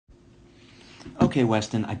Okay,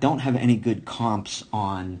 Weston, I don't have any good comps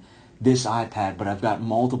on this iPad, but I've got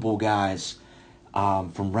multiple guys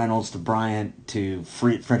from Reynolds to Bryant to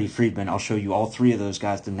Freddie Freedman. I'll show you all three of those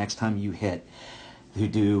guys the next time you hit, who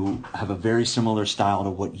do have a very similar style to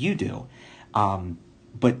what you do.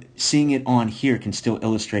 But seeing it on here can still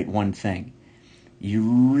illustrate one thing. You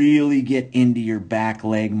really get into your back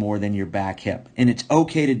leg more than your back hip. And it's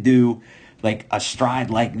okay to do like a stride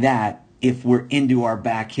like that if we're into our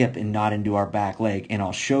back hip and not into our back leg. And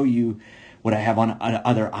I'll show you what I have on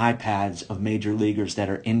other iPads of major leaguers that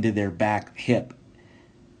are into their back hip,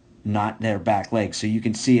 not their back leg. So you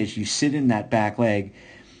can see as you sit in that back leg,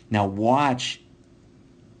 now watch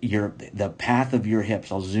the path of your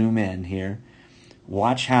hips. I'll zoom in here.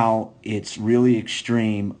 Watch how it's really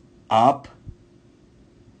extreme up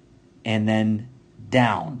and then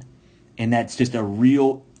down. And that's just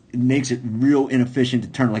it makes it real inefficient to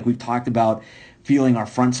turn. Like we've talked about, feeling our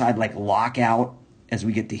front side like lock out as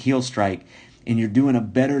we get to heel strike. And you're doing a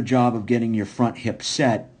better job of getting your front hip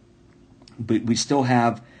set. But we still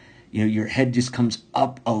have, your head just comes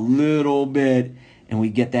up a little bit and we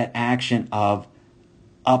get that action of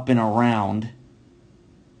up and around.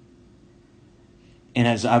 And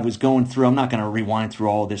as I was going through, I'm not going to rewind through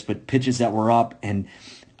all of this, but pitches that were up, and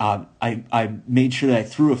I made sure that I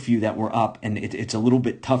threw a few that were up, and it's a little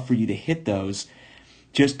bit tough for you to hit those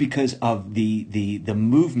just because of the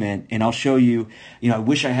movement. And I'll show you, I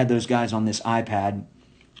wish I had those guys on this iPad,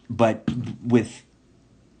 but with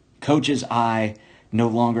Coach's Eye no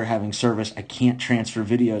longer having service, I can't transfer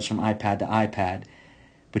videos from iPad to iPad.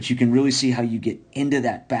 But you can really see how you get into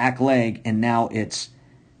that back leg, and now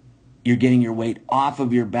you're getting your weight off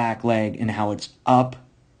of your back leg and how it's up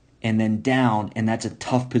and then down, and that's a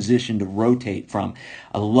tough position to rotate from.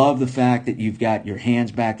 I love the fact that you've got your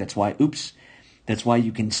hands back. That's why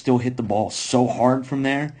you can still hit the ball so hard from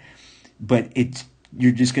there, but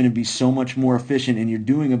you're just going to be so much more efficient, and you're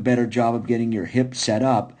doing a better job of getting your hip set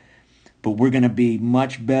up, but we're going to be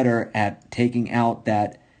much better at taking out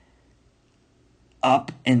that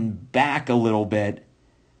up and back a little bit,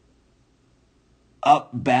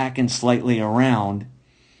 up, back, and slightly around,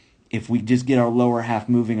 if we just get our lower half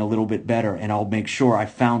moving a little bit better. And I'll make sure I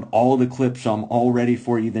found all the clips, so I'm all ready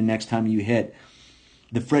for you the next time you hit.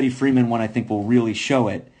 The Freddie Freeman one I think will really show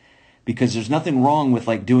it, because there's nothing wrong with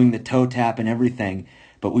like doing the toe tap and everything,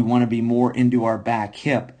 but we want to be more into our back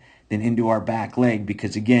hip than into our back leg,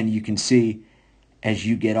 because again, you can see as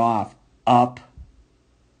you get off, up,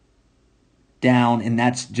 down, and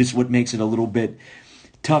that's just what makes it a little bit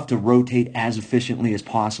tough to rotate as efficiently as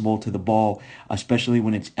possible to the ball, especially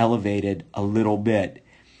when it's elevated a little bit.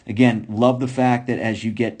 Again, love the fact that as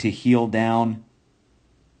you get to heel down,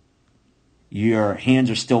 your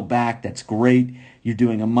hands are still back. That's great. You're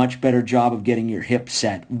doing a much better job of getting your hip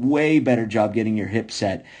set, way better job getting your hip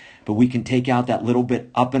set. But we can take out that little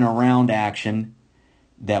bit up and around action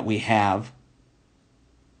that we have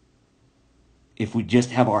if we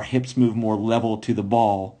just have our hips move more level to the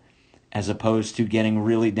ball, as opposed to getting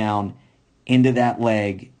really down into that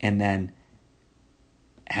leg and then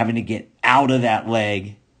having to get out of that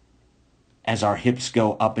leg as our hips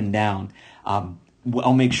go up and down.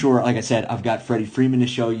 I'll make sure, like I said, I've got Freddie Freeman to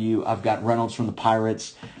show you, I've got Reynolds from the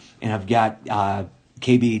Pirates, and I've got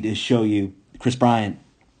KB to show you. Chris Bryant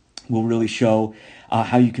will really show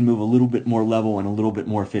how you can move a little bit more level and a little bit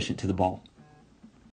more efficient to the ball.